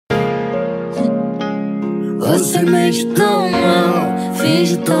Você mente tão mal,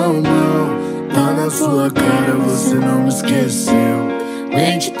 finge tão mal. Tá na sua cara, você não me esqueceu.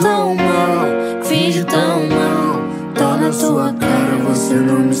 Mente tão mal, finge tão mal. Tá na sua cara, você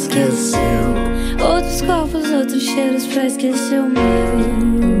não me esqueceu. Outros corpos, outros cheiros pra esquecer o meu.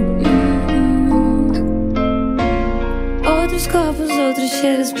 Outros corpos, outros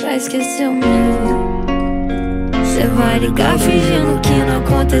cheiros pra esquecer o meu. Cê vai ligar fingindo que não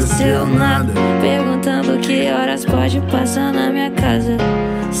aconteceu nada, perguntando que horas pode passar na minha casa.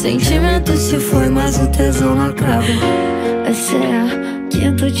 Sentimento se foi, mas o tesão não acaba. Essa é a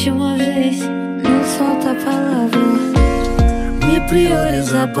quinta última vez, não solta a palavra. Me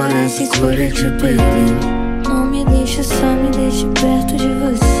priorizar parece escolher te perder. Não me deixa só, me deixe perto de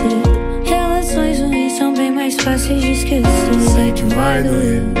você. Relações ruins são bem mais fáceis de esquecer. Sei que vai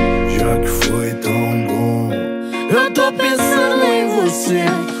doer, já que foi tão bom. Eu tô pensando em você,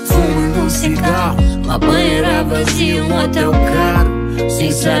 fumando um cigarro, uma banheira vazia, um hotel caro.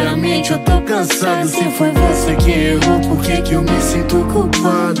 Sinceramente eu tô cansado. Se foi você que errou, por que que eu me sinto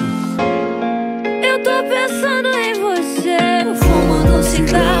culpado? Eu tô pensando em você, fumando um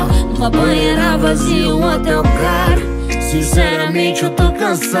cigarro, uma banheira vazia, um hotel caro. Sinceramente eu tô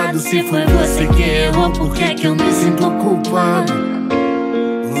cansado. Se foi você que errou, por que que eu me sinto culpado?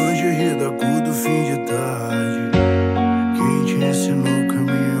 Lingerie da cor do fim de tarde, quem te ensinou o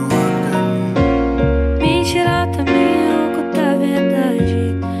caminho a caminho? Mentira também é ocultar a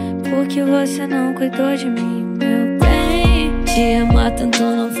verdade, porque você não cuidou de mim, meu bem. Te amar tanto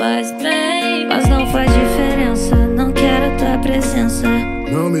não faz bem, mas não faz diferença, não quero tua presença.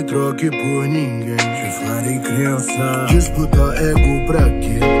 Não me troque por ninguém, te farei criança. Disputar ego pra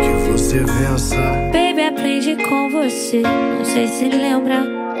quê? Que você vença. Baby, aprendi com você, não sei se lembra.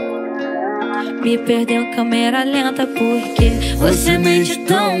 Me perdeu em câmera lenta porque você mente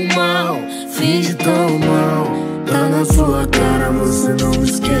tão mal, finge tão mal. Tá na sua cara, você não me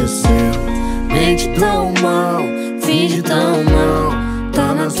esqueceu. Mente tão mal, finge tão mal.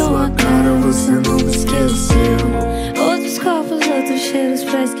 Tá na sua cara, você não me esqueceu. Outros corpos, outros cheiros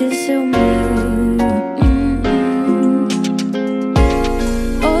pra esquecer o meu.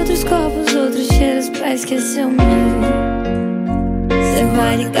 Outros corpos, outros cheiros pra esquecer o meu. Cê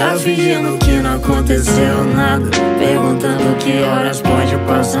vai ligar fingindo que não aconteceu nada, perguntando que horas pode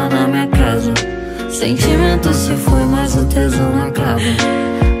passar na minha casa. Sentimento se foi, mas o tesão não acaba.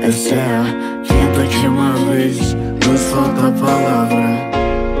 Essa é a quinta última vez, não solta a palavra.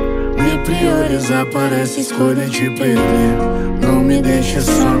 Me priorizar parece escolher te perder. Não me deixe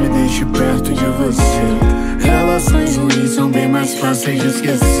só, me deixe perto de você. Relações ruins são bem mais fáceis de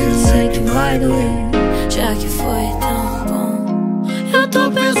esquecer. Sei que vai doer, já que foi tão bom. Eu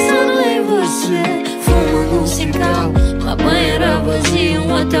tô pensando em você, fumando um cigarro, uma banheira vazia,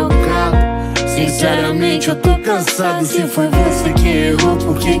 um hotel caro. Sinceramente eu tô cansado. Se foi você que errou,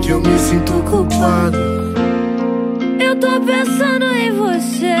 por que que eu me sinto culpado? Eu tô pensando em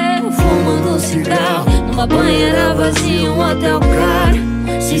você, fumando um cigarro, numa banheira vazia, um hotel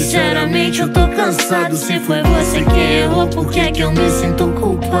caro. Sinceramente eu tô cansado. Se foi você que errou, por que que eu me sinto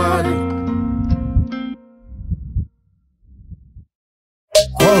culpado?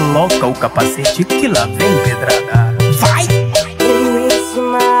 Coloca o capacete que lá vem pedrada. Vai!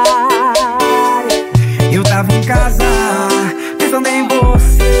 Eu tava em casa, pensando em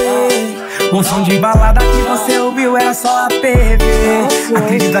você. O som de balada que você ouviu era só a TV.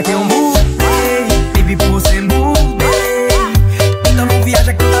 Acredita que eu mudei, baby, por você mudei. Então não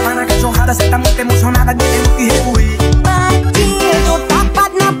viaja que eu tava na cachorrada. Cê tá muito emocionada, dizendo que recuei. Bandido, tapa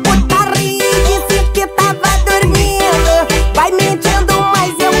na putaria, disse que tava dormindo. Vai mentindo,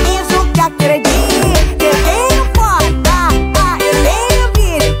 mas eu finjo que acredito. Eu tenho foto, eu tenho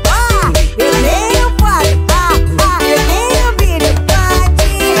vídeo, eu tenho foto, eu tenho vídeo.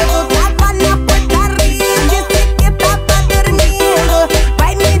 Bandido, tapa na putaria, disse que tava dormindo.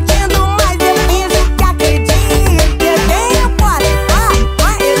 Vai mentindo, mas eu finjo que acredito. Eu tenho foto, eu tenho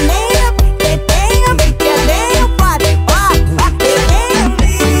foto, eu tenho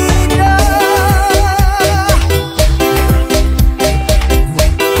vídeo.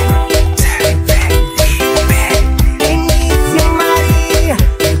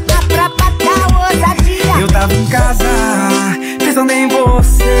 Eu tava em casa, pensando em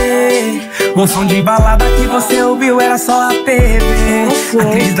você. O som de balada que você ouviu era só a TV.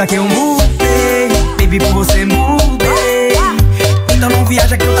 Acredita que eu mudei, baby, por você mudei. Então não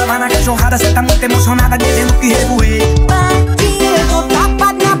viaja que eu tava na cachorrada. Cê tá muito emocionada, dizendo que revoei. Bandido,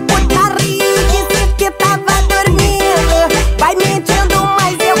 tapa na putaria, disse que tava dormindo. Vai mentindo,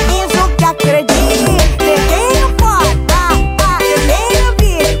 mas eu finjo que acredito. Eu tenho foto, eu tenho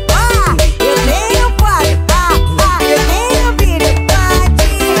vídeo, eu tenho foto,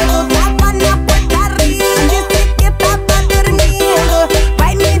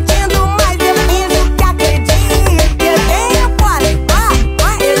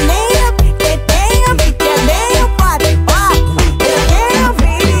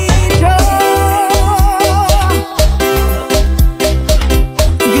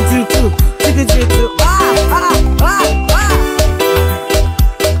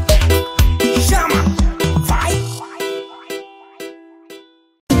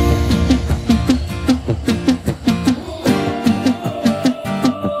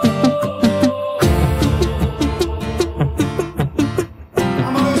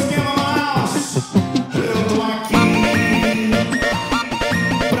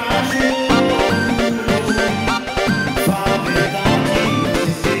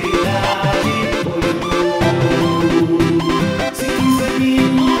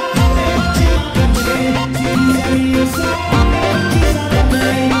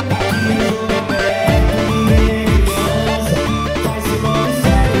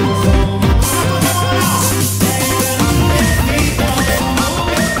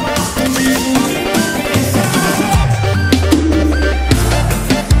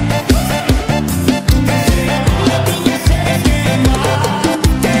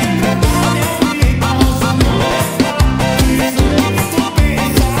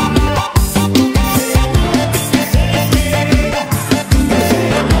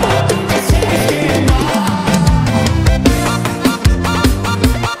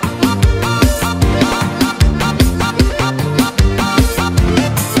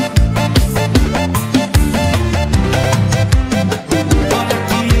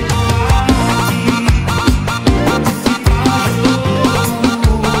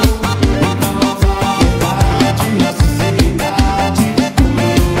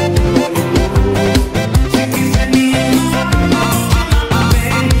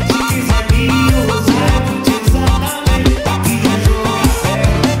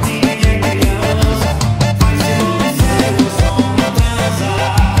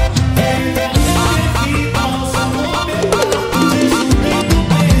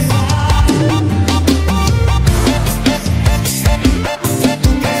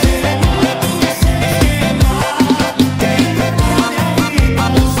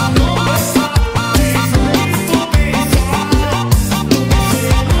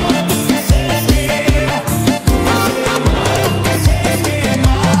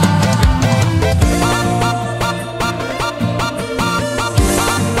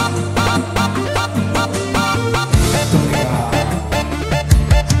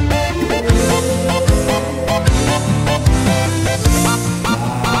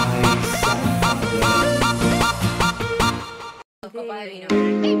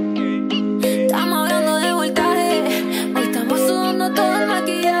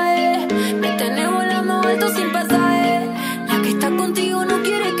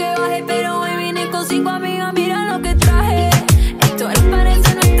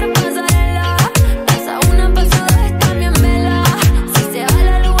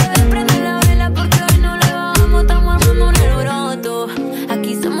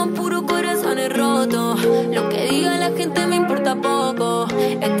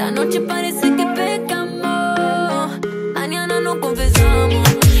 Esta noche parece que pecamos, mañana nos confesamos.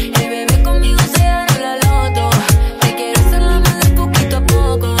 El bebé conmigo se ganó la loto. Te quiero hacer la madre poquito a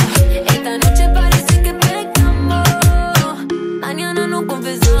poco. Esta noche parece que pecamos, mañana nos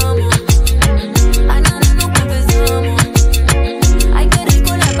confesamos. Mañana nos confesamos. Ay, qué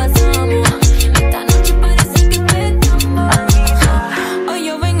rico la pasamos. Esta noche parece que pecamos. Hoy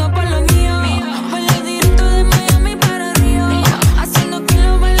yo vengo por lo mío, vuelo directo de Miami para Río, haciendo que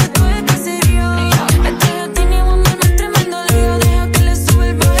lo baile todo el caserío.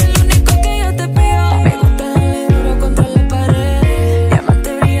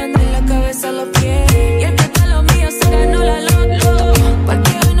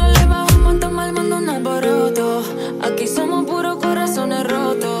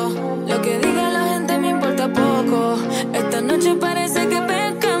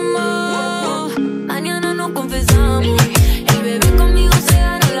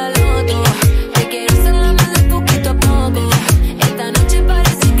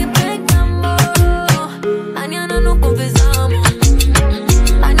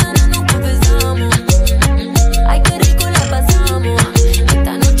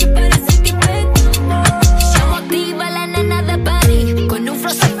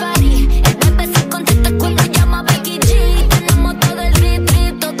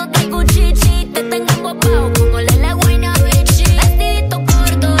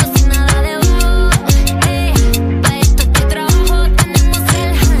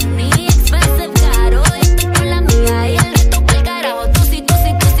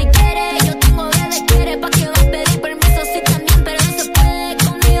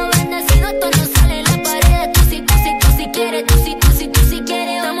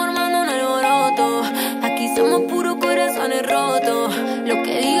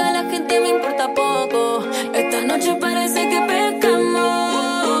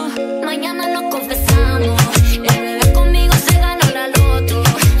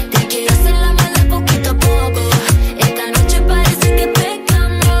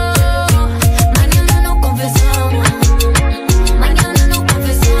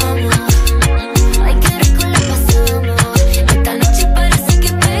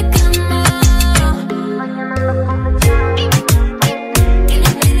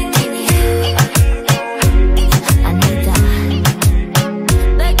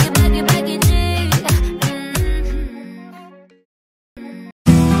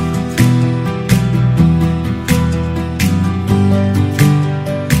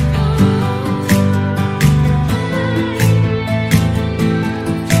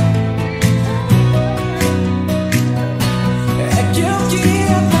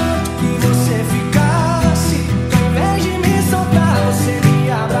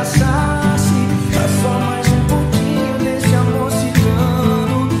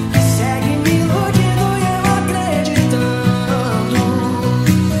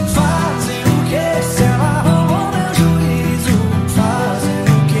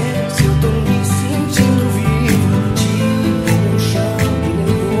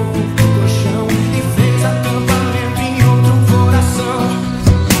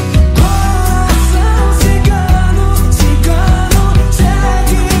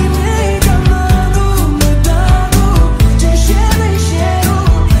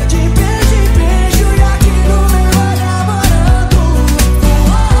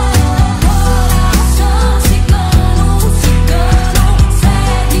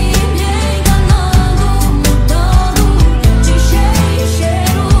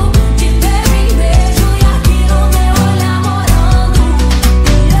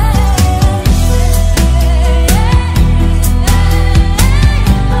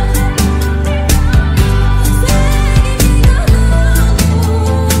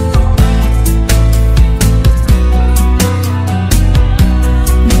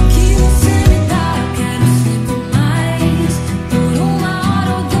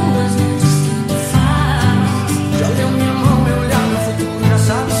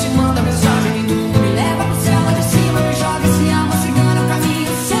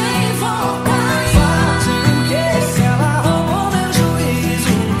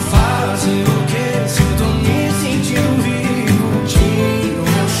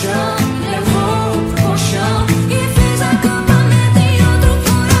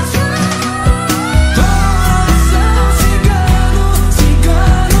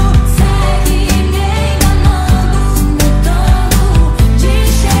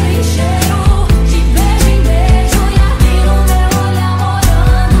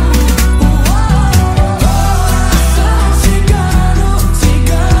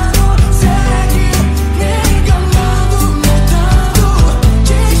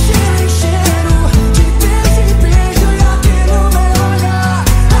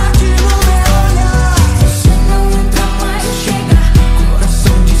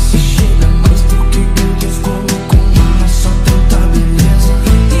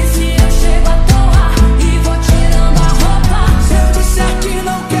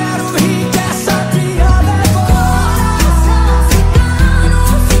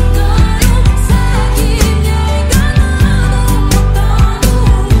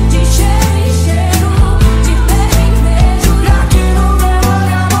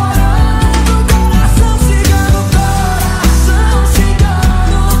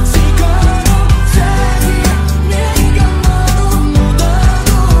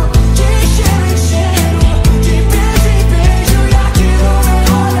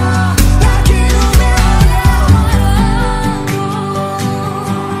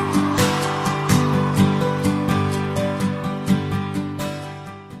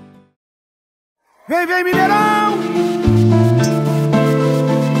 Vem, vem, Mineirão!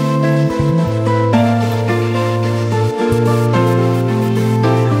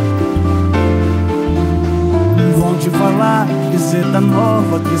 Vão te falar que cê tá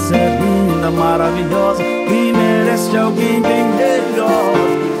nova, que cê é linda, maravilhosa, e merece alguém bem melhor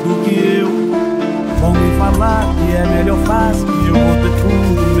do que eu. Vão me falar que é melhor fase, que eu vou ter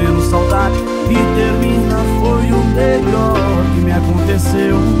tudo menos saudade, e termina foi o melhor que me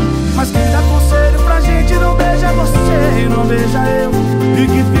aconteceu. Mas quem dá conselho pra gente não beija você, não beija eu. E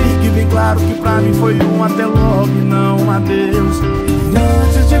que fique bem claro que pra mim foi um até logo e não um adeus. E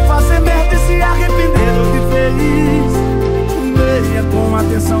antes de fazer merda e se arrepender do que fez, leia com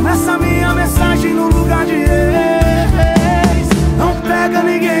atenção essa minha mensagem no lugar de ex. Não pega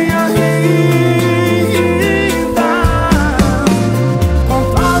ninguém ainda,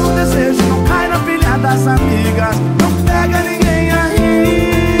 controla o desejo, não cai na pilha das amigas. Não pega ninguém ainda,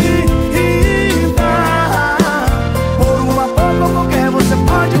 por uma pouco qualquer você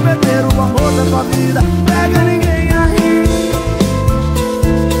pode perder o amor da tua vida. Pega ninguém ainda,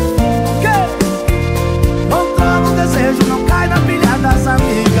 controla o desejo, não cai na pilha das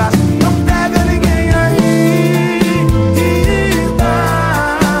amigas. Não pega ninguém ainda,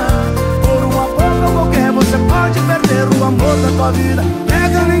 por uma pouco qualquer você pode perder o amor da tua vida.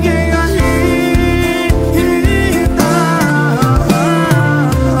 Pega ninguém ainda.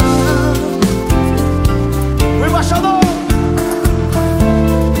 O embaixador.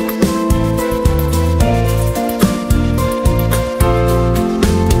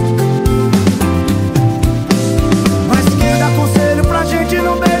 Mas quem dá conselho pra gente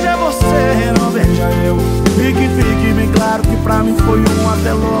não beija você, não beija eu. E que fique bem claro que pra mim foi um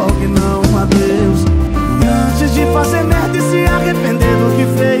até logo e não um adeus. E antes de fazer merda e se arrepender do que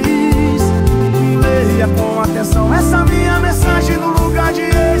fez, leia com atenção essa minha mensagem no lugar de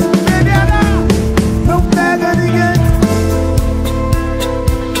ex. Não pega ninguém,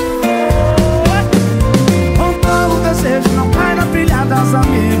 controla o desejo, não cai na pilha das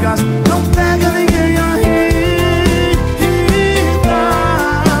amigas. Não pega ninguém ainda,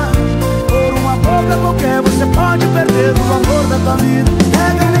 por uma boca qualquer você pode perder o amor da tua vida.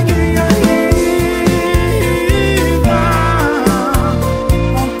 Pega ninguém ainda,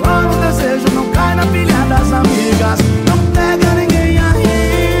 controla o desejo, não cai na pilha das amigas. Não pega ninguém ainda,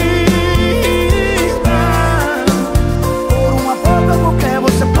 por uma boca qualquer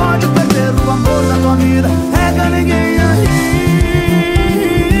você pode perder o amor da tua vida. Pega ninguém ainda.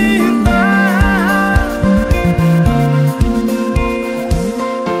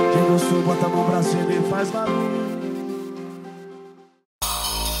 Quem gostou, bota a mão pra cima e faz barulho.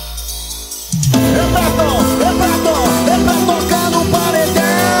 É pra tocar no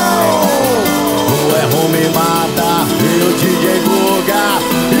paredão. O erro me mata, e o DJ Guga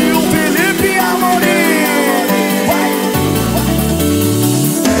e o Felipe Amorim.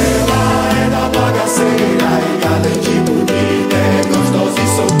 Ela é da bagaceira e além de bonita é gostosa e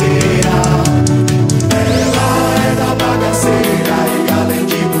solteira. Ela é da bagaceira e além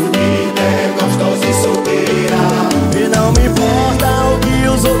de bonita é gostosa e solteira. E não me importa o que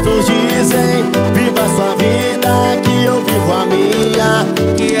os outros dizem, viva sua vida que eu vivo a minha.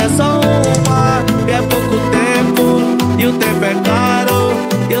 Que é só uma, que é pouco tempo, e o tempo é caro,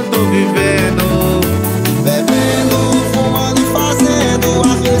 eu tô vivendo. Bebendo, fumando e fazendo,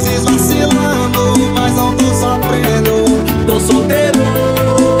 às vezes vacilando, mas não tô sofrendo. Tô solteiro.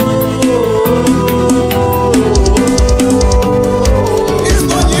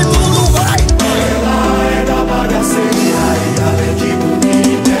 Esconde tudo, vai! Ela é da bagaceira e além de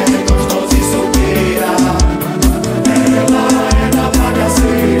bonita é gostosa e solteira. Ela é da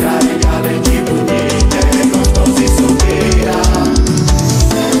bagaceira e além de bonita é gostosa e solteira.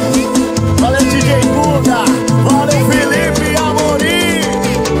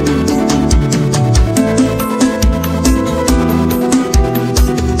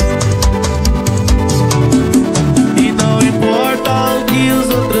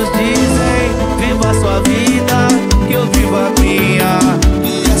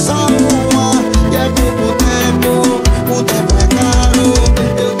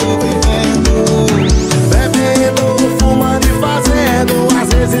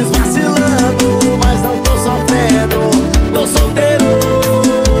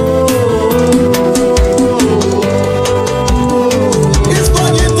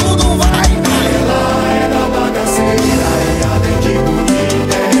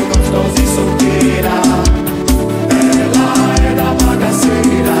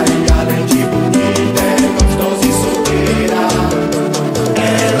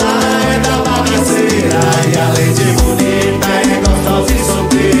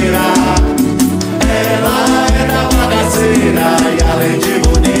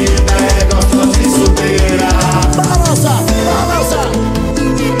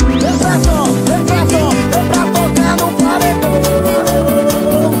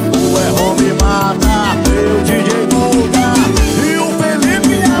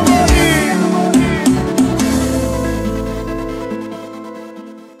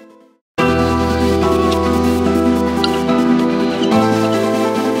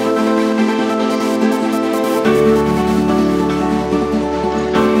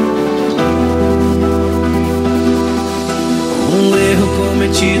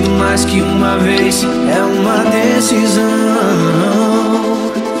 uma vez é uma decisão.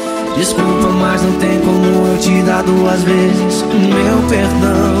 Desculpa, mas não tem como eu te dar duas vezes meu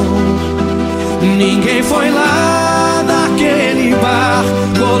perdão. Ninguém foi lá naquele bar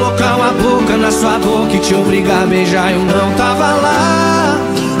colocar uma boca na sua boca e te obrigar a beijar. Eu não tava lá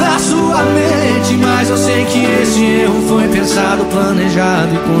na sua mente, mas eu sei que esse erro foi pensado,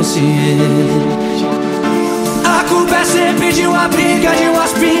 planejado e consciente. A culpa é sempre de uma briga, de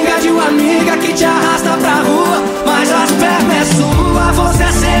umas pingas, de uma amiga que te arrasta pra rua, mas as pernas é sua. Você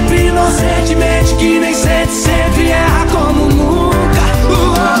é sempre inocentemente que nem sente, sempre erra como nunca.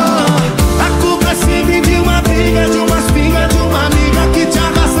 A culpa é sempre de uma briga, de umas pingas, de uma amiga que te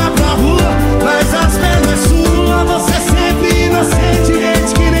arrasta pra rua, mas as pernas é sua. Você é sempre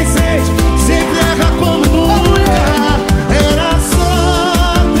inocentemente que nem sente, sempre erra como nunca. Era só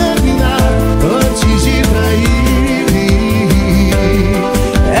terminar antes de trair.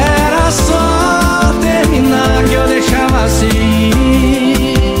 Era só terminar que eu deixava assim.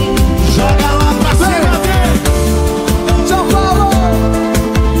 Joga lá pra cima, vem! São Paulo!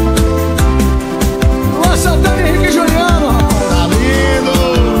 Luan Santana, Henrique e Juliano. Tá lindo!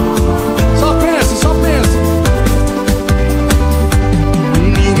 Só pensa, só pensa.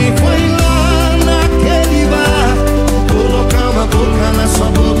 Ninguém foi lá naquele bar colocar uma boca na sua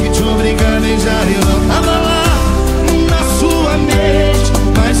boca e te obrigar a beijar. Eu não tava lá na sua mente,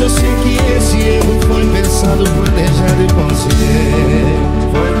 mas eu sei que esse erro foi pensado, planejado e consciente.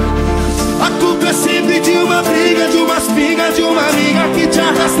 A culpa é sempre de uma briga, de umas pingas, de uma amiga que te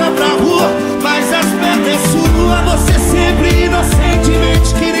arrasta pra rua, mas as pernas é sua. Você sempre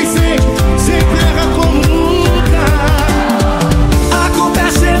inocentemente que nem sente, sempre erra como nunca. A culpa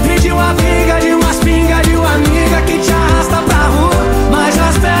é sempre de uma briga, de umas pingas, de uma amiga que te arrasta pra rua, mas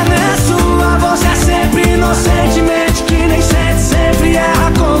as pernas é sua. Você é sempre inocentemente que nem sente, sempre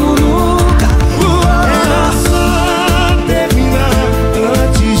erra como nunca. Era só terminar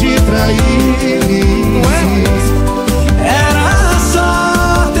antes de trair. Era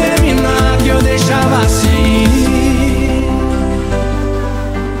só terminar que eu deixava assim.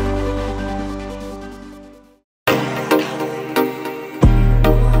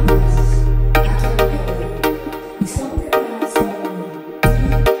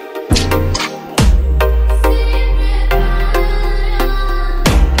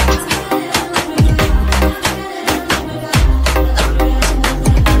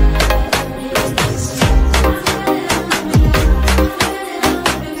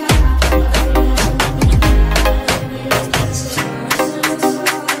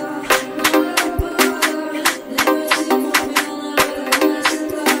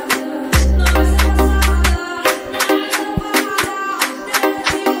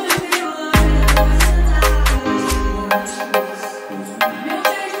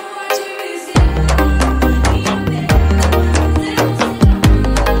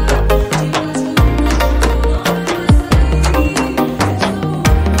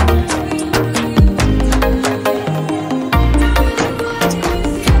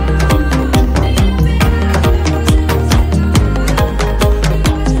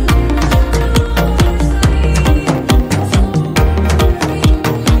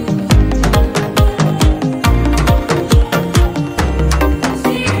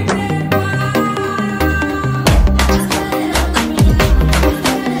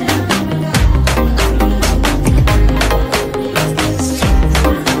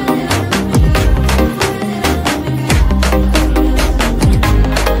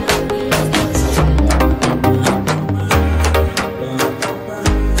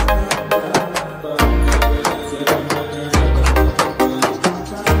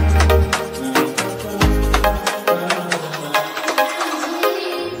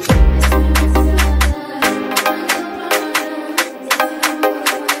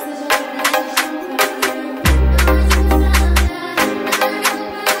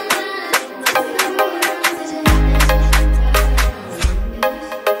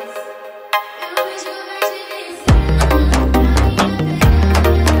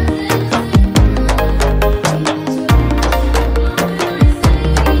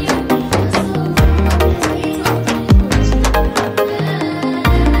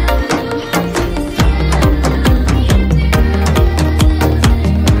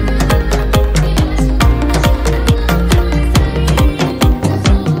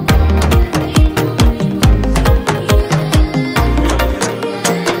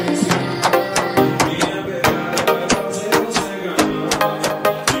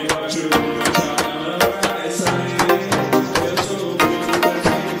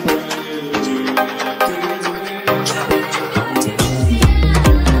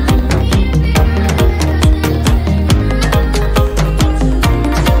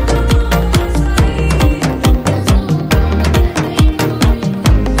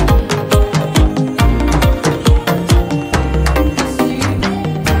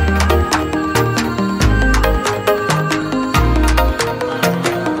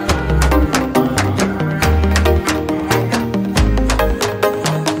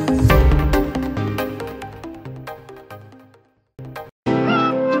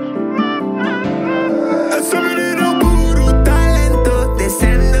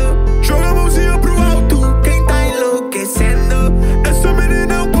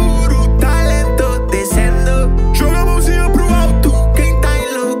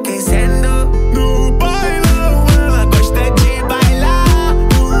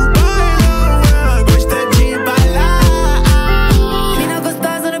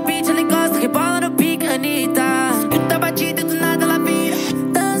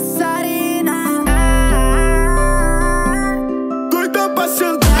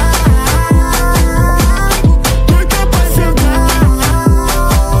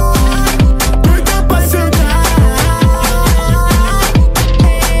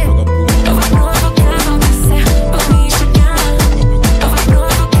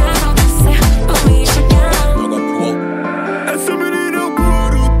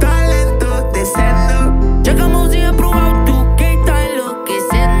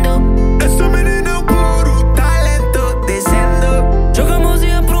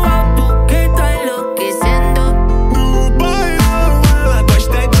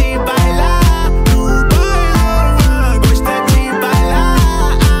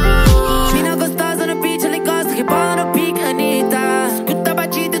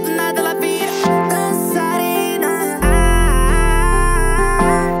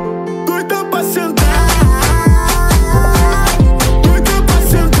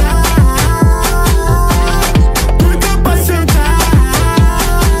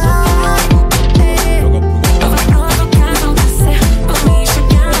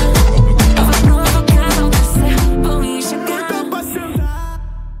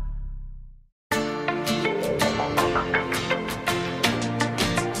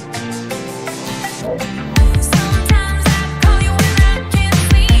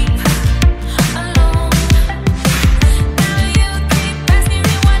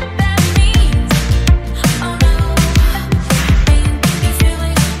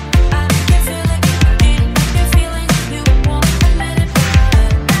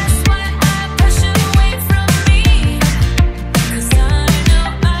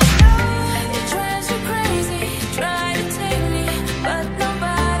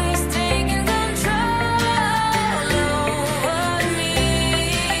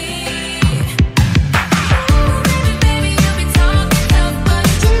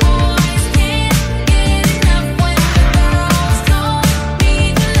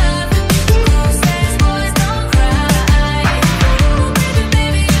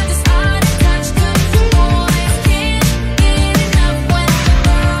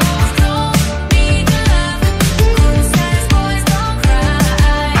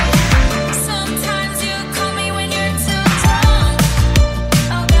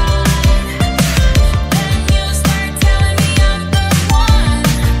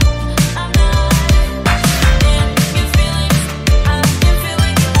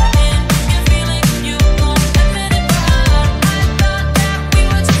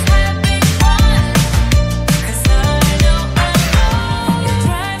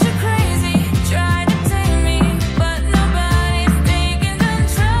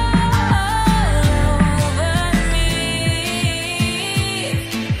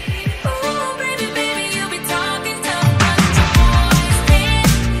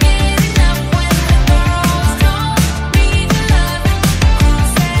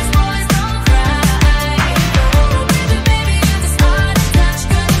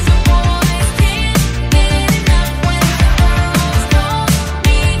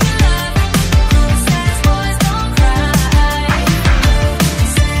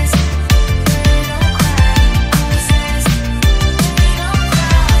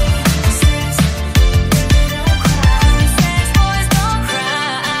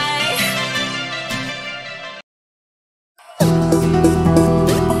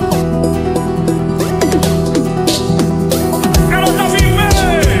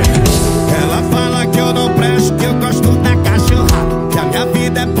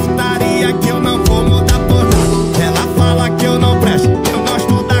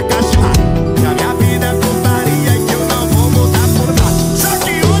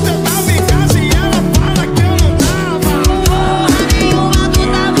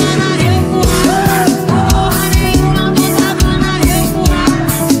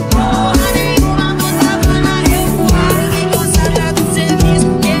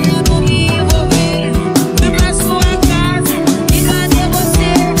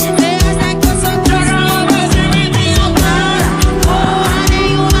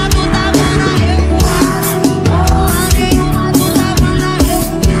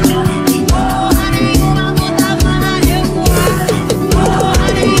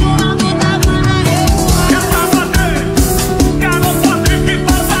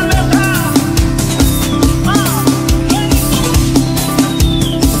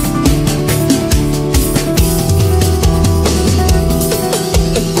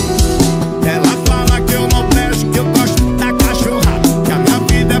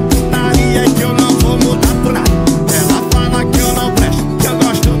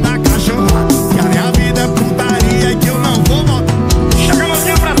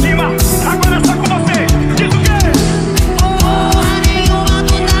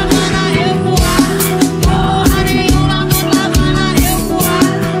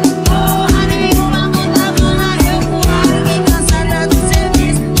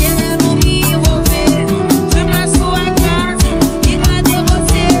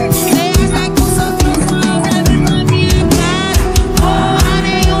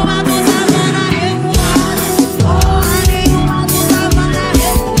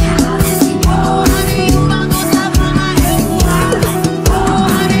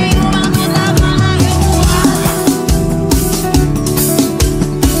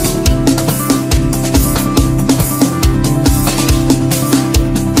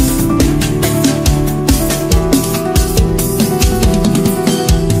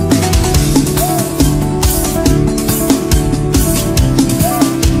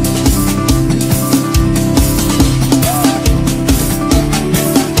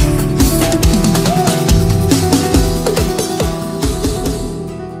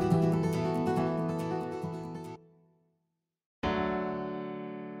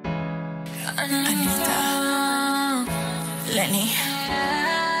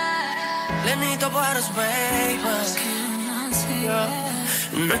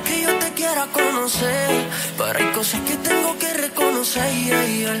 No es que yo te quiera conocer, pero hay cosas que tengo que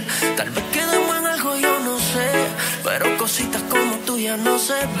reconocer. Tal vez quedemos en algo, yo no sé, pero cositas como tuyas no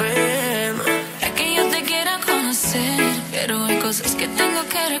se ven. Es que yo te quiero conocer, pero hay cosas que tengo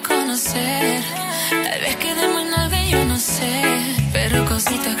que reconocer. Tal vez quedemos en algo, yo no sé, pero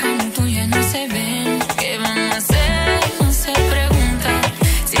cositas como tuyas no se ven. ¿Qué vamos a hacer? No se pregunta.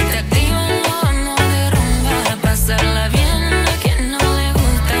 Si te activan no vamos de rumba, a pasarla bien a quien no le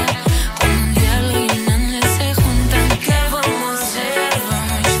gusta. Con un diablo y un ángel se juntan. ¿Qué vamos a hacer?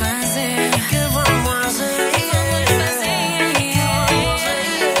 Vamos a hacer. ¿Qué vamos a hacer?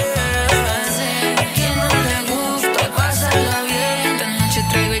 A quien no le gusta, pasarla bien. Esta noche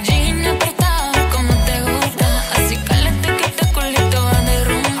traigo el jean apretado como te gusta. Así cálate que este culito va de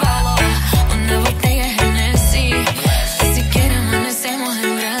rumba. Una botella de Hennessy, si quieres amanecemos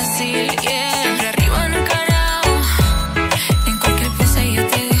en Brasil, yeah. Siempre arriba en el carajo, en cualquier pieza yo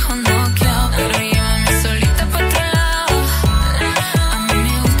te dejo noqueado. Pero llévame solita pa' otro lado. A mí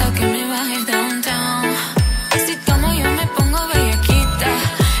me gusta que me bajes downtown. Si tomo yo me pongo bellaquita,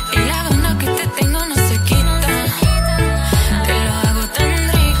 y la gana que te tengo no se quita. Te lo hago tan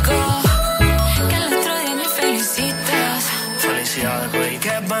rico que al otro día me felicitas. Felicidades, güey.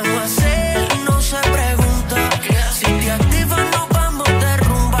 ¿Qué vamos a hacer? No se pregunta. Si te activas nos vamos de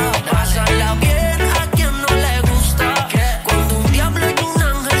rumba, pasarla bien a quien no le gusta. Cuando un diablo y un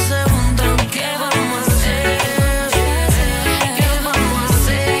ángel se juntan. ¿Qué vamos a hacer? ¿Qué vamos a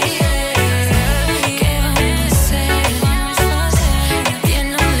hacer? ¿Qué vamos a hacer? A quien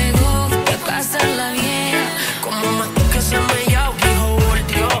no le gusta, pasarla bien. Como más tú que se me llama, dijo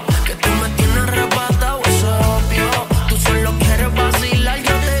volteó. Que tú me tienes arrebatado, eso es obvio. Tú solo quieres vacilar,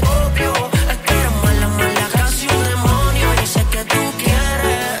 yo te copio. Es que eres mala, mala, casi un demonio. Yo sé que tú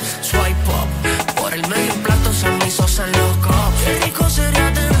quieres swipe up. Por el medio plato cenizosa en los cups. Qué rico sería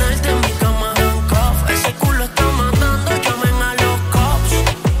tenerte en mi cama handcuff. Ese culo está matando, llamen a los cops.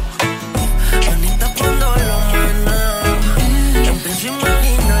 Anita cuando lo menea, empiezo a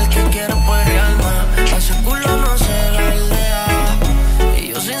imaginar que quiero perrear más. Ese culo no se galdea, y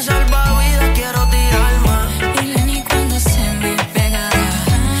yo sin salvavidas quiero tirar más. Y ni cuando se me pega,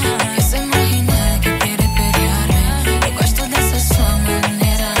 empiezo a imaginar que quiere pelearme. Eu gosto dessa sua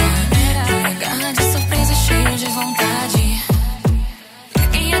maneira, me agarra de surpresa, cheio de vontade. É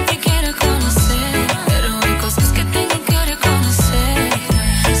que eu te quero conhecer, pero hay cosas que tengo que reconocer.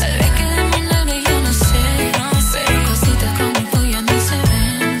 Tal vez quedemos en algo y yo no sé, pero cositas como tuyas no se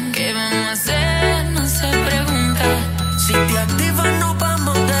ven. ¿Qué vamos a hacer? No se pregunta. Si te activas nos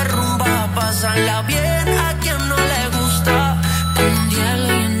vamos de rumba, pasarla bien a quien no le gusta. Con un diablo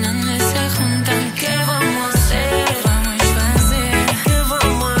y un ángel se juntan. ¿Qué vamos a hacer? Vamos a hacer. ¿Qué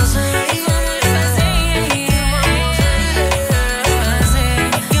vamos a hacer?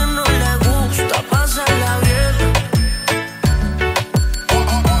 A quien no le gusta, pasarla bien.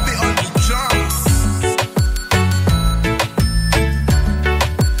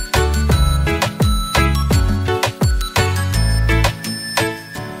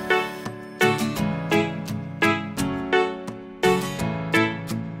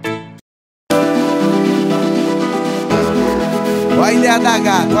 Olha a ideia da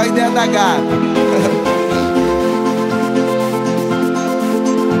gata, olha a ideia da gata.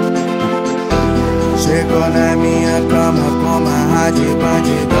 Chegou na minha cama com uma rádio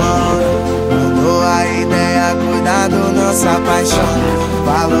bandidona. Mandou a ideia, cuidado, não se apaixona.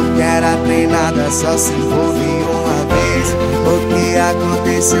 Falou que era treinada, só se envolve uma vez. O que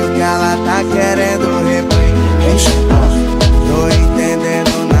aconteceu que ela tá querendo replay? Tô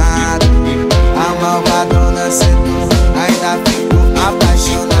entendendo nada. A malvadona seduz, ainda fico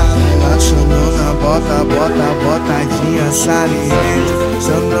apaixonado. Ela chamou na bota, bota, botadinha saliente.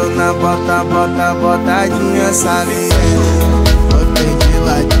 Chamou na bota, bota, botadinha saliente. Botei de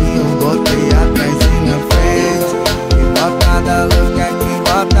ladinho, botei atrás e na frente. E botada louca que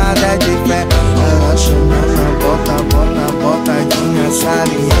botada é de fé. Ela chamou na bota, bota, botadinha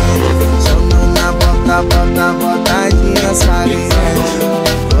saliente. Chamou na bota, bota, botadinha saliente.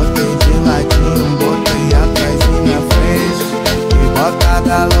 Botei de ladinho, botei atrás e na frente. E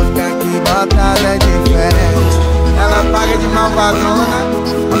botada louca que botada é diferente. Ela paga de malvadona,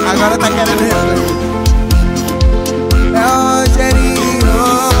 agora tá querendo replay. É o Rogerinho,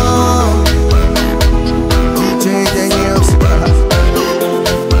 DJ Denilson.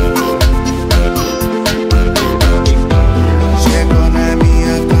 Chegou na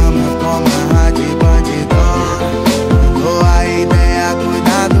minha cama com uma rádio bandidona. Mandou a ideia,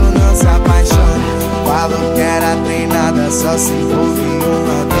 cuidado, não se apaixone. Falou que era treinada, só se envolve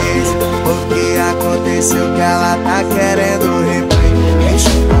uma vez. O que aconteceu que ela tá querendo replay?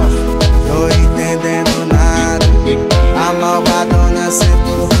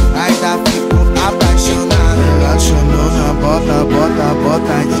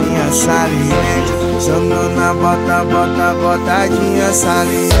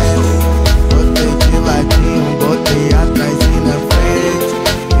 saliente. Botei de ladinho, botei atrás e na frente.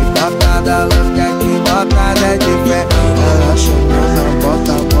 E botada louca que botada de fé. Ela chamou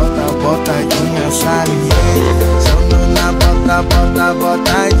na botadinha saliente. Chamou na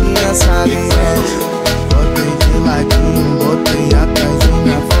botadinha saliente. Botei de ladinho, botei atrás e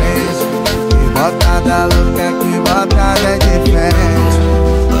na frente. E botada louca que botada de fé.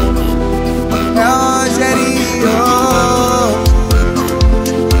 É o Rogerinho,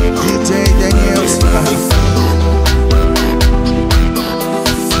 DJ Daniels.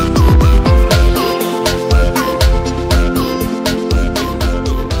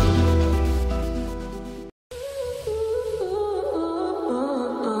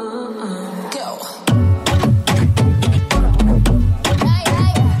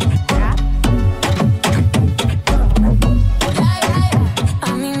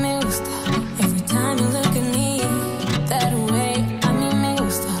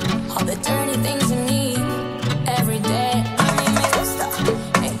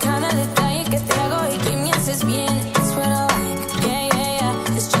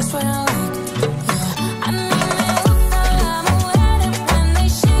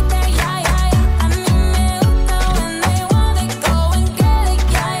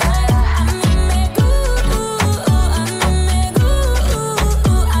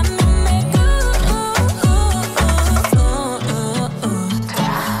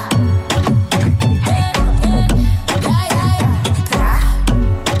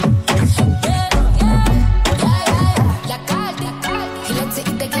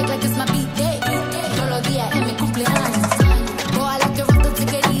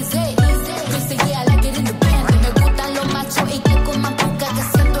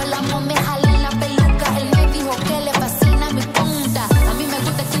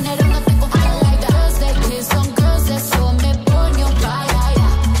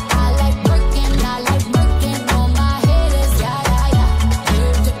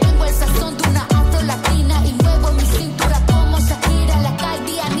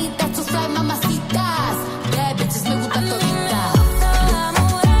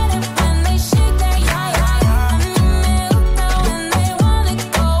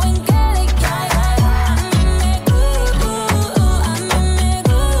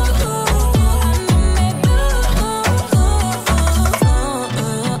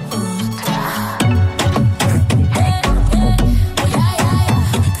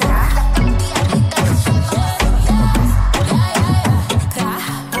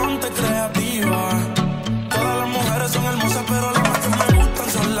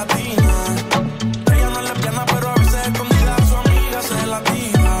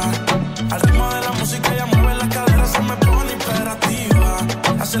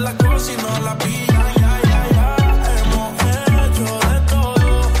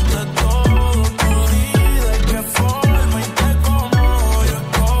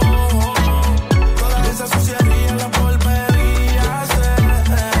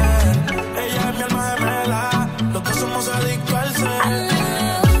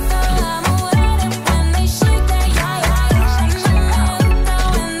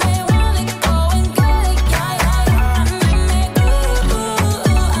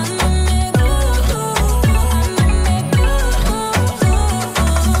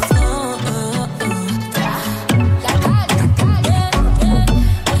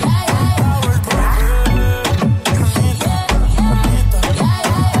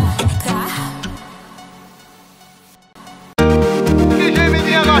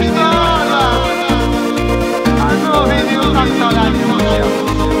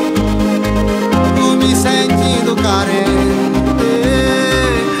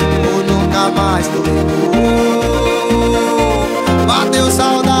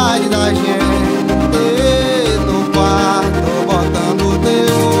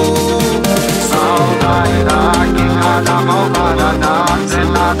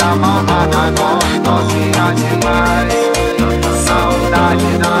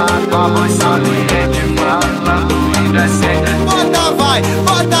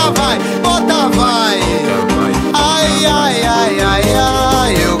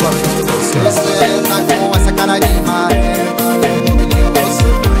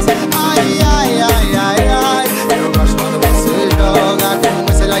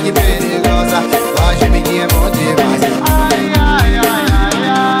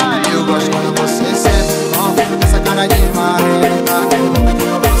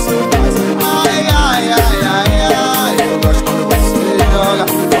 Ai, ai, ai.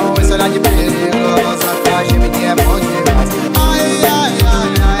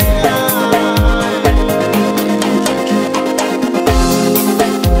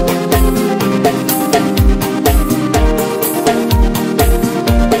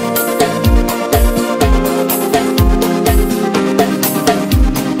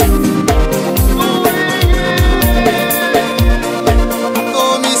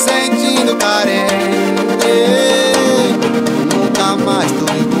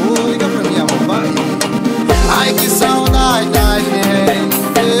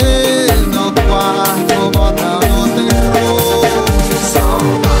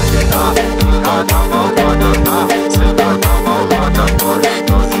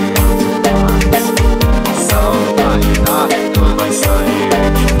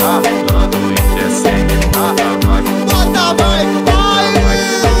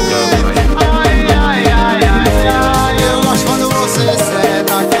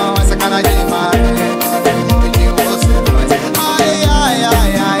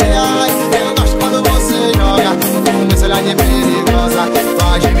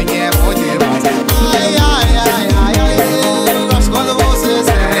 Hoje ninguém é bom demais. Ai, ai, ai, ai, ai. Eu gosto quando você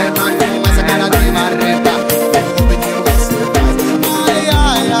senta com essa cara de marreta. O pedido você faz. Ai,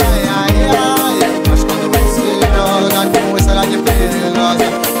 ai, ai, ai, ai. Eu gosto quando você joga com essa cara de perigosa.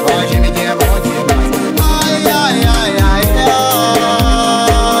 Hoje ninguém é bom demais. Ai, ai, ai, ai, ai.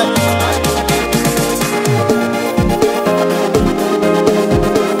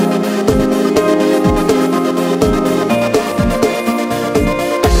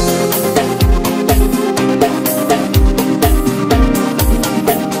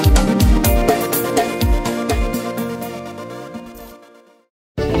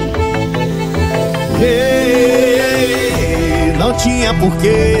 Não tinha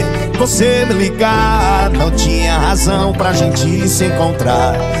porquê você me ligar, não tinha razão pra gente se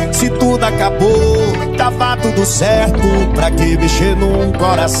encontrar. Se tudo acabou, tava tudo certo. Pra que mexer num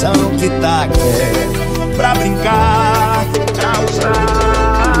coração que tá quieto? Pra brincar, pra usar.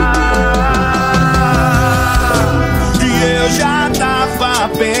 E eu já tava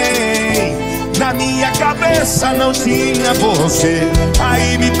bem, na minha cabeça não tinha você.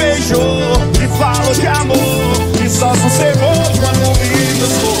 Aí me beijou, me falou de amor, e só sossegou quando me viu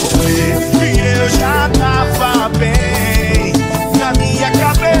sofrer. E eu já tava bem, na minha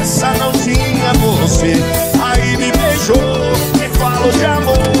cabeça não tinha você. Aí me beijou, me falou de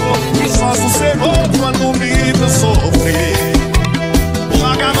amor, e só sossegou quando me viu sofrer.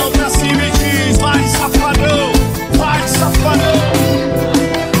 Joga a mão pra cima e diz: vai safadão, vai safadão.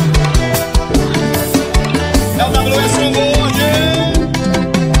 É o WS.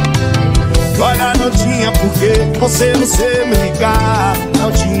 Olha, não tinha porquê você me ligar,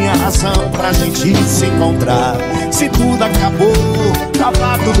 não tinha razão pra gente se encontrar. Se tudo acabou,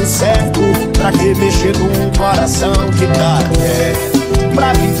 tava tudo certo. Pra que mexer num coração que tá quieto?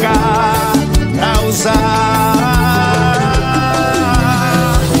 Pra brincar, pra usar.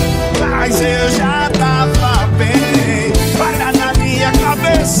 Mas eu já tava bem, para na minha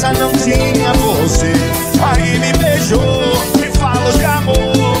cabeça não tinha você. Aí me beijou, me falou de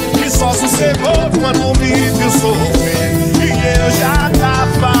amor, e só sossegou quando me viu sofrer. E eu já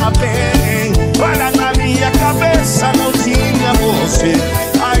tava bem, olha, na minha cabeça não tinha você.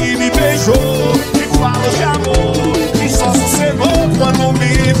 Aí me beijou, me falou de amor, e só sossegou quando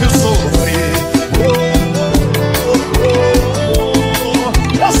me viu sofrer. Oh, oh, oh,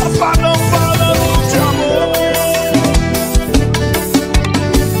 oh. É Safadão falando de amor.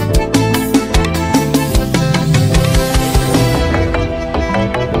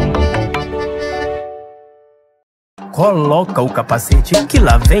 Coloca o capacete que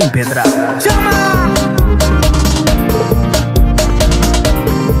lá vem pedrada. Chama!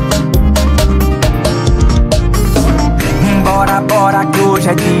 Bora, bora que hoje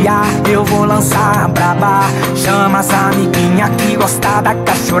é dia, eu vou lançar a braba. Chama as amiguinha que gosta da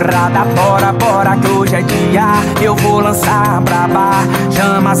cachorrada. Bora, bora que hoje é dia, eu vou lançar a braba.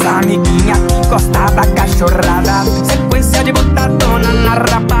 Chama as amiguinha que gosta da cachorrada. Sequência de botadona na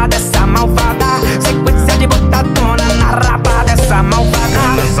raba dessa malvada. Sequência de botadona na raba dessa malvada.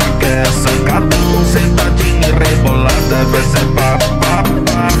 Ela só quer sacadão, sentadinha e rebolada. Vai ser pá, pá,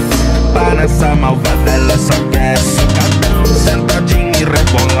 pá. Pá nessa malvada, ela só quer sacadão, sentadinha e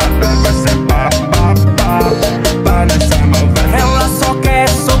rebolada. Vai ser pá, pá, pá. Pá nessa malvada. Ela só quer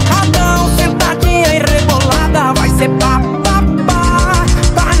socadão, sentadinha e rebolada. Vai ser pá, pá, pá.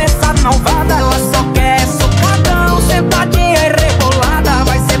 Pá nessa malvada. Ela só quer socadão, sentadinha e rebolada.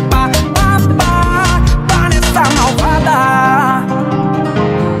 Vai ser pá, pá, pá. Pá nessa malvada.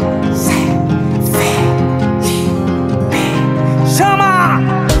 Chama!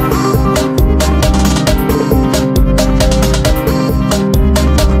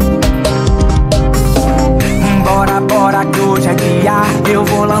 Bora, bora que hoje é dia, eu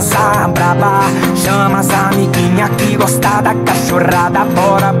vou lançar a braba. Chama as amiguinha que gosta da cachorrada.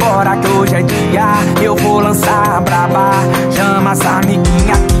 Bora, bora que hoje é dia, eu vou lançar a braba. Chama as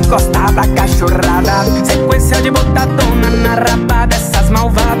amiguinha que gosta da cachorrada. Sequência de botadona na raba dessas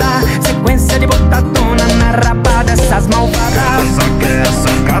malvadas. Sequência de botadona na raba dessas malvadas. Ela só quer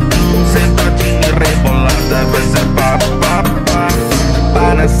sacadão, sentadinha e rebolada. Vai ser pá, pá, pá.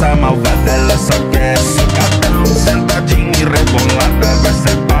 Pá nessa malvada, ela só quer sacadão, sentadinha e rebolada. Vai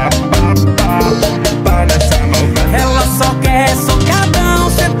ser pá, pá, pá. Pá nessa malvada. Ela só quer socadão,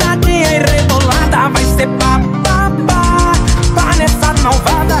 sentadinha e rebolada. Vai ser pá, pá, pá. Pá nessa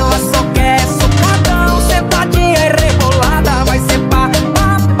malvada. Ela só quer socadão, sentadinha e rebolada. Vai ser pá,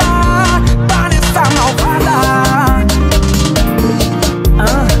 pá, pá.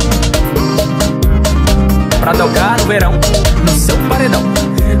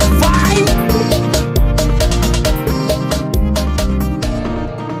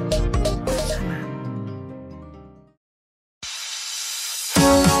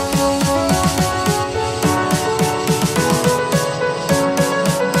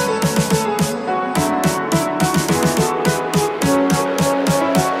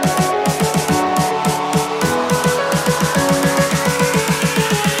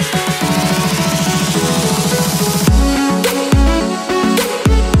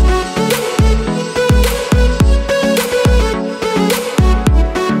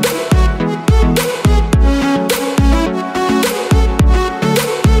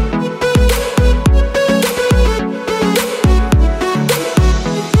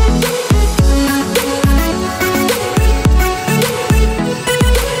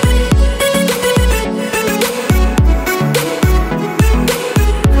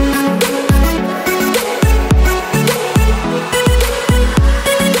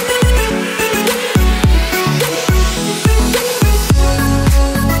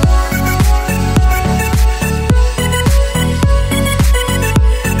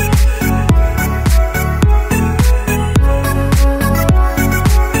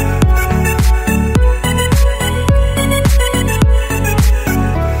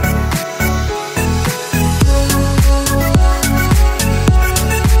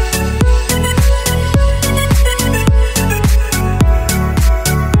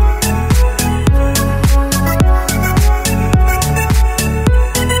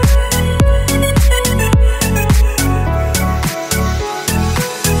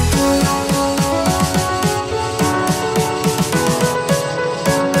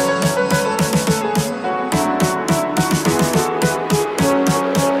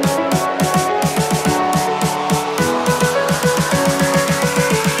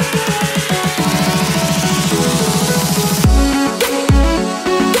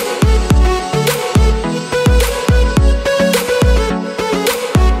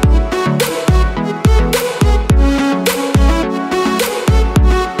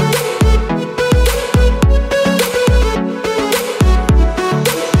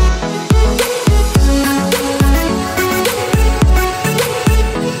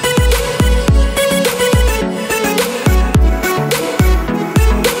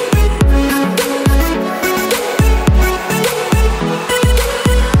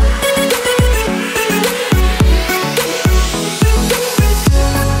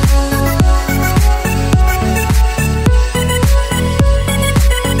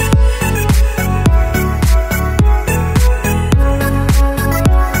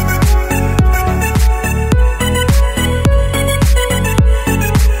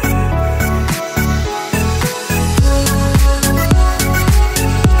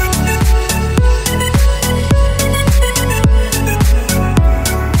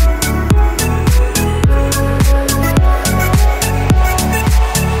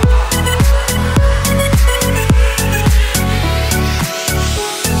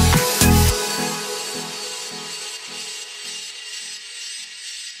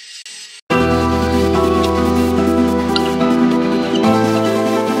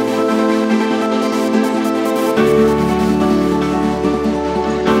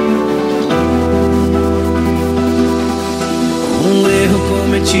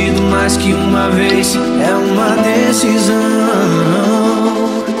 mais que uma vez, é uma decisão.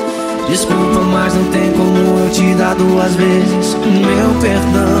 Desculpa, mas não tem como eu te dar duas vezes o meu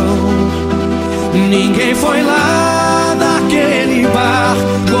perdão. Ninguém foi lá naquele bar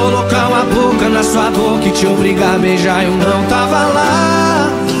colocar uma boca na sua boca e te obrigar a beijar. Eu não tava lá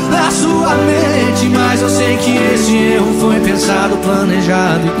na sua mente, mas eu sei que esse erro foi pensado,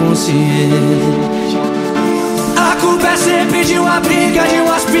 planejado e consciente. A culpa é sempre de uma briga, de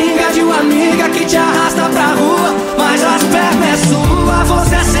umas pingas, de uma amiga que te arrasta pra rua, mas as pernas é sua.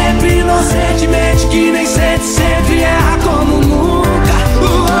 Você é sempre inocentemente que nem sente, sempre erra como nunca.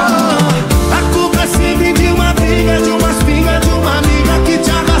 A culpa é sempre de uma briga, de umas pingas, de uma amiga que te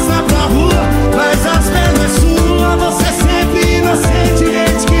arrasta pra rua, mas as pernas é sua. Você é sempre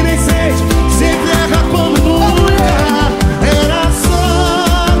inocentemente que nem sente, sempre erra como nunca. Era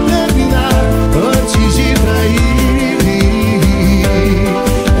só terminar antes de trair.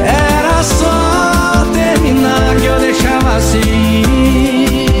 Era só terminar que eu deixava assim.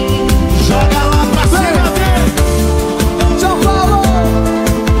 Joga lá pra cima, vem.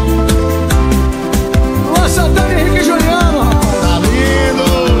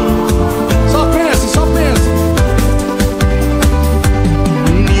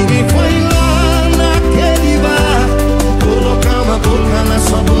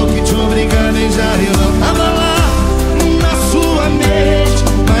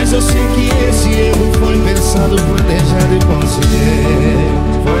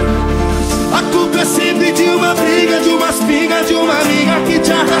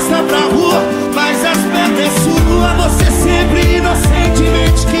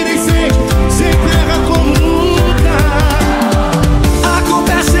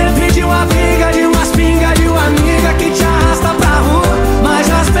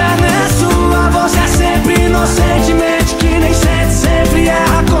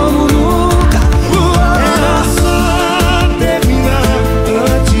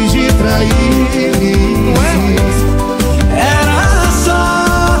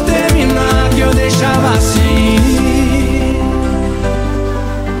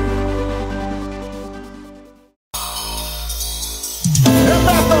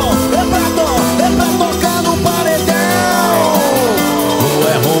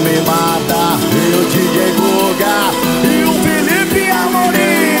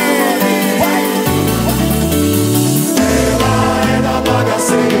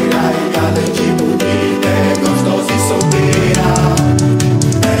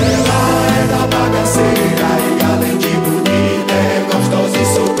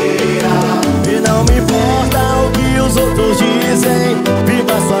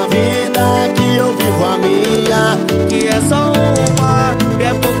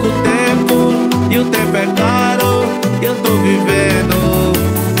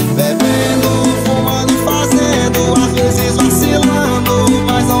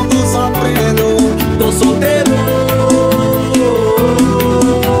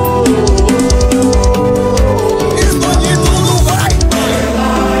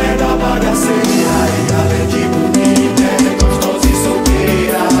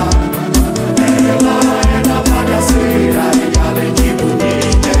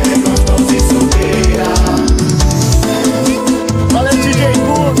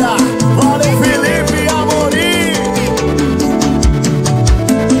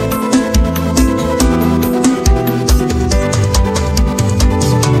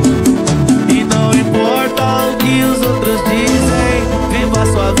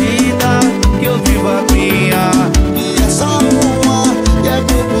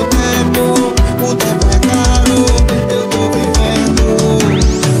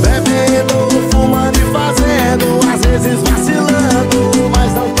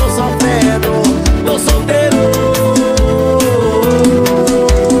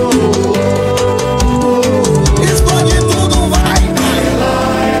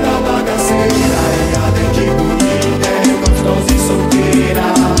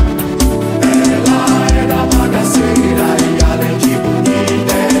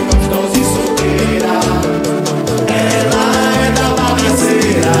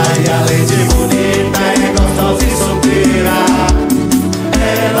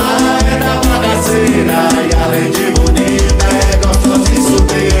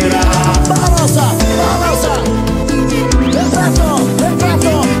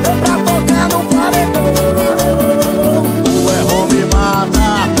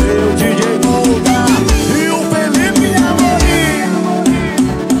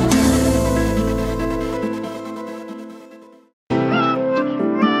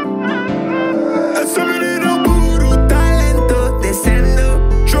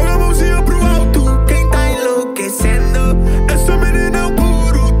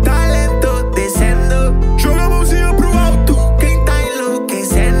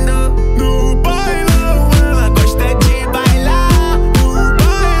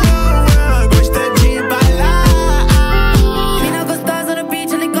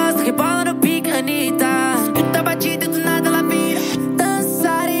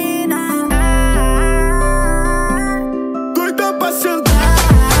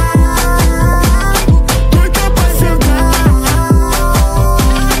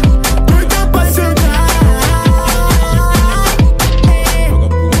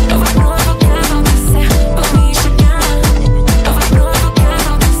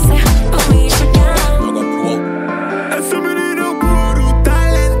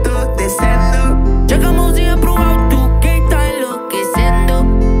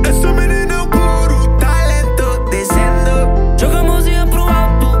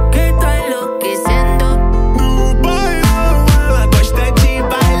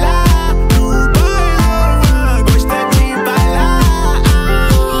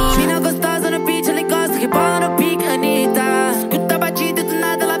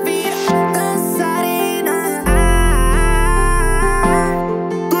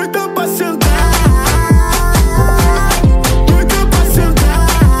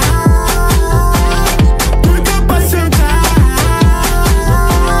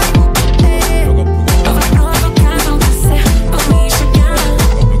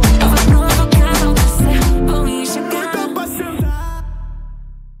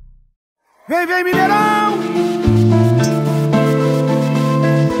 Vem, vem, Mineirão!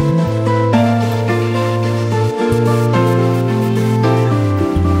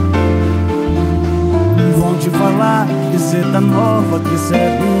 Vão te falar que cê tá nova, que cê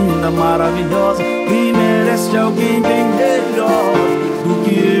é linda, maravilhosa e merece alguém bem melhor do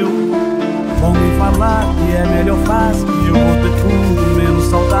que eu. Vão me falar que é melhor fase, que eu vou ter tudo menos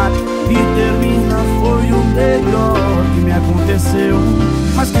saudade, e termina foi o melhor que me aconteceu.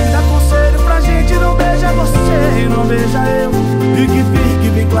 Mas quem dá conselho pra gente não beija você, não beija eu. E que fique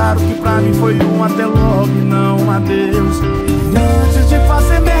bem claro que pra mim foi um até logo e não um adeus. E antes de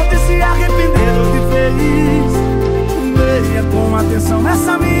fazer merda e se arrepender do que fez, leia com atenção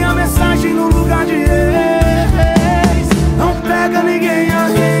essa minha mensagem no lugar de ex. Não pega ninguém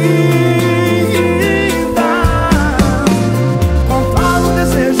aí,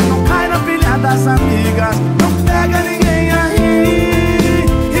 das amigas, não pega ninguém aí.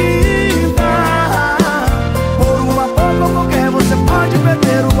 Por uma pouco qualquer você pode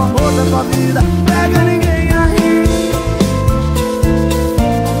perder o amor da tua vida. Pega ninguém aí.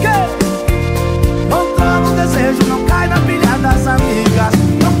 Controla o desejo, não cai na pilha das amigas.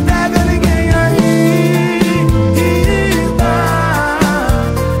 Não pega ninguém aí.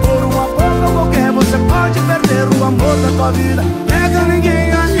 Por uma pouco qualquer você pode perder o amor da tua vida. Pega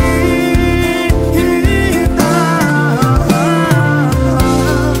ninguém aí.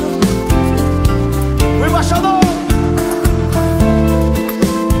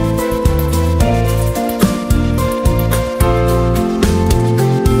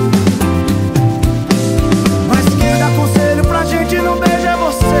 Mas quem dá conselho pra gente não beija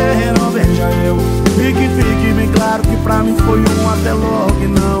você, não beija eu. E que fique bem claro que pra mim foi um até logo e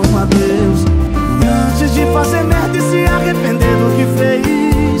não um adeus. E antes de fazer merda e se arrepender do que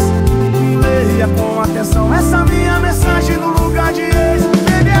fez, leia com atenção essa minha mensagem no lugar de ex.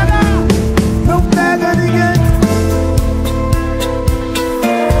 Não pega ninguém.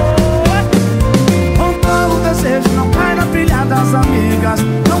 Controla o desejo, não cai na pilha das amigas.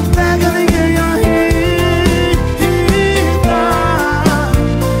 Não pega ninguém aí.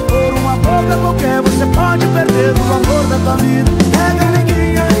 Por uma boca qualquer você pode perder o amor da tua vida. Pega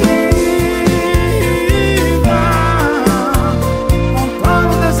ninguém aí.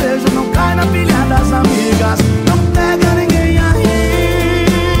 Controla o desejo, não cai na pilha das amigas. Não pega ninguém aí.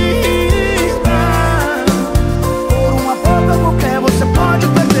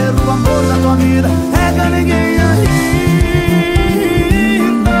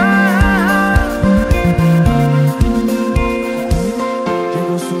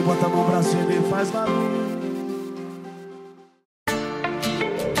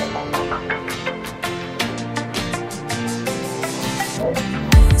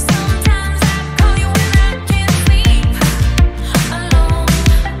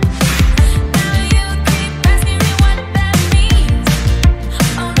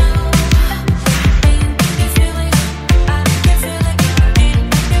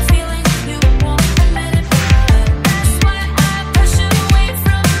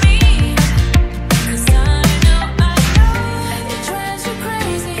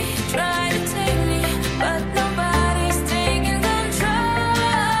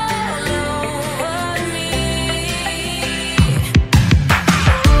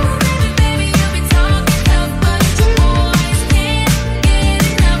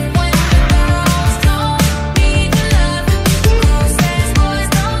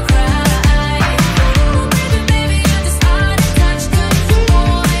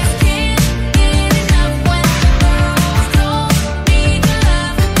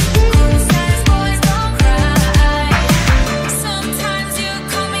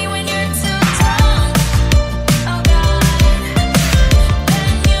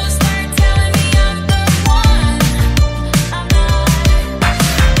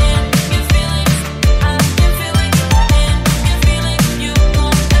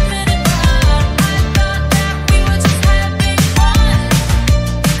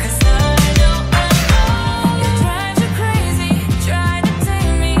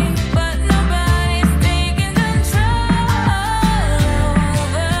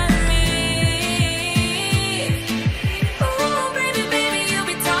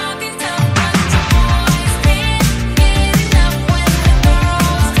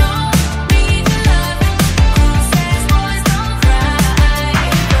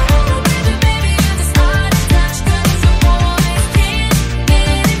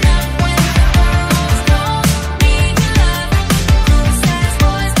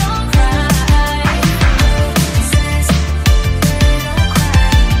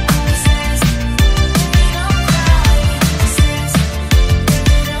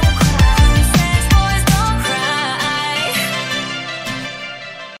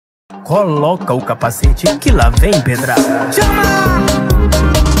 coloca o capacete que lá vem pedrada. Chama!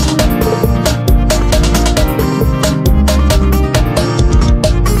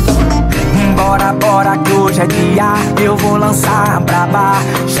 Bora, bora que hoje é dia, eu vou lançar a braba.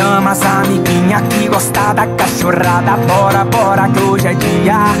 Chama essa amiguinha que gosta da cachorrada. Bora, bora que hoje é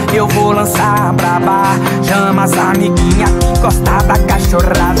dia, eu vou lançar a braba. Chama essa amiguinha que gosta da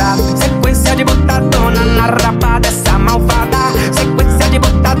cachorrada. Sequência de botadona na raba dessa malvada. Sequência de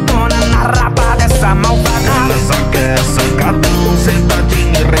botadona na raba dessa malvada. Ela só quer sacadão,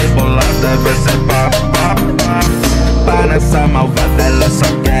 sentadinha e rebolada. Vai ser pá, pá, pá. Pá nessa malvada, ela só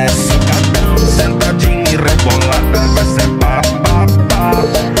quer sacadão, sentadinha e rebolada. Vai ser pá, pá, pá.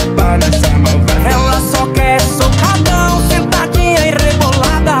 Pá nessa malvada. Ela só quer socadão, sentadinha e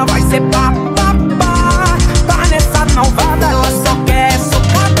rebolada. Vai ser pá, pá, pá. Pá nessa malvada. Ela só quer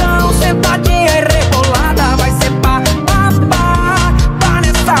socadão, sentadinha e rebolada. Vai ser pá, pá, pá. Pá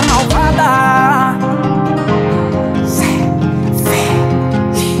nessa malvada.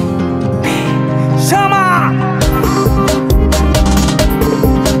 Chama!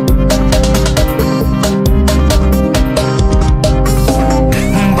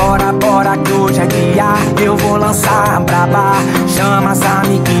 Bora, bora que hoje é dia, eu vou lançar a braba. Chama essa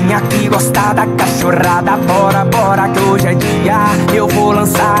amiguinha que gosta da cachorrada. Bora, bora que hoje é dia, eu vou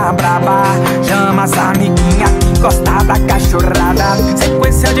lançar a braba. Chama essa amiguinha que gosta da cachorrada.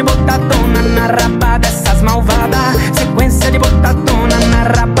 Sequência de botadona na raba dessas malvadas. Sequência de botadona na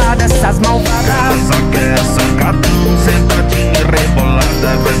raba dessas malvadas. Ela só quer sacadão, sentadinha e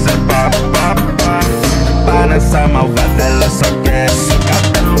rebolada. Vai ser pá, pá, pá. Pá nessa malvada, ela só quer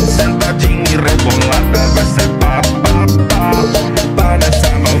sacadão, sentadinha e rebolada. Vai ser pá, pá, pá. Pá nessa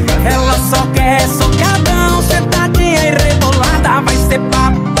malvada. Ela só quer socadão, sentadinha e rebolada. Vai ser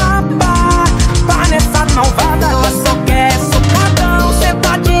pá, pá, pá. Pá nessa malvada. Ela só quer socadão,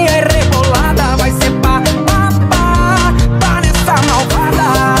 sentadinha e rebolada. Vai ser pá, pá, pá. Pá nessa malvada.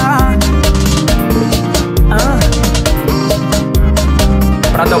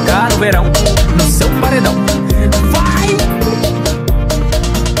 Pra tocar no verão.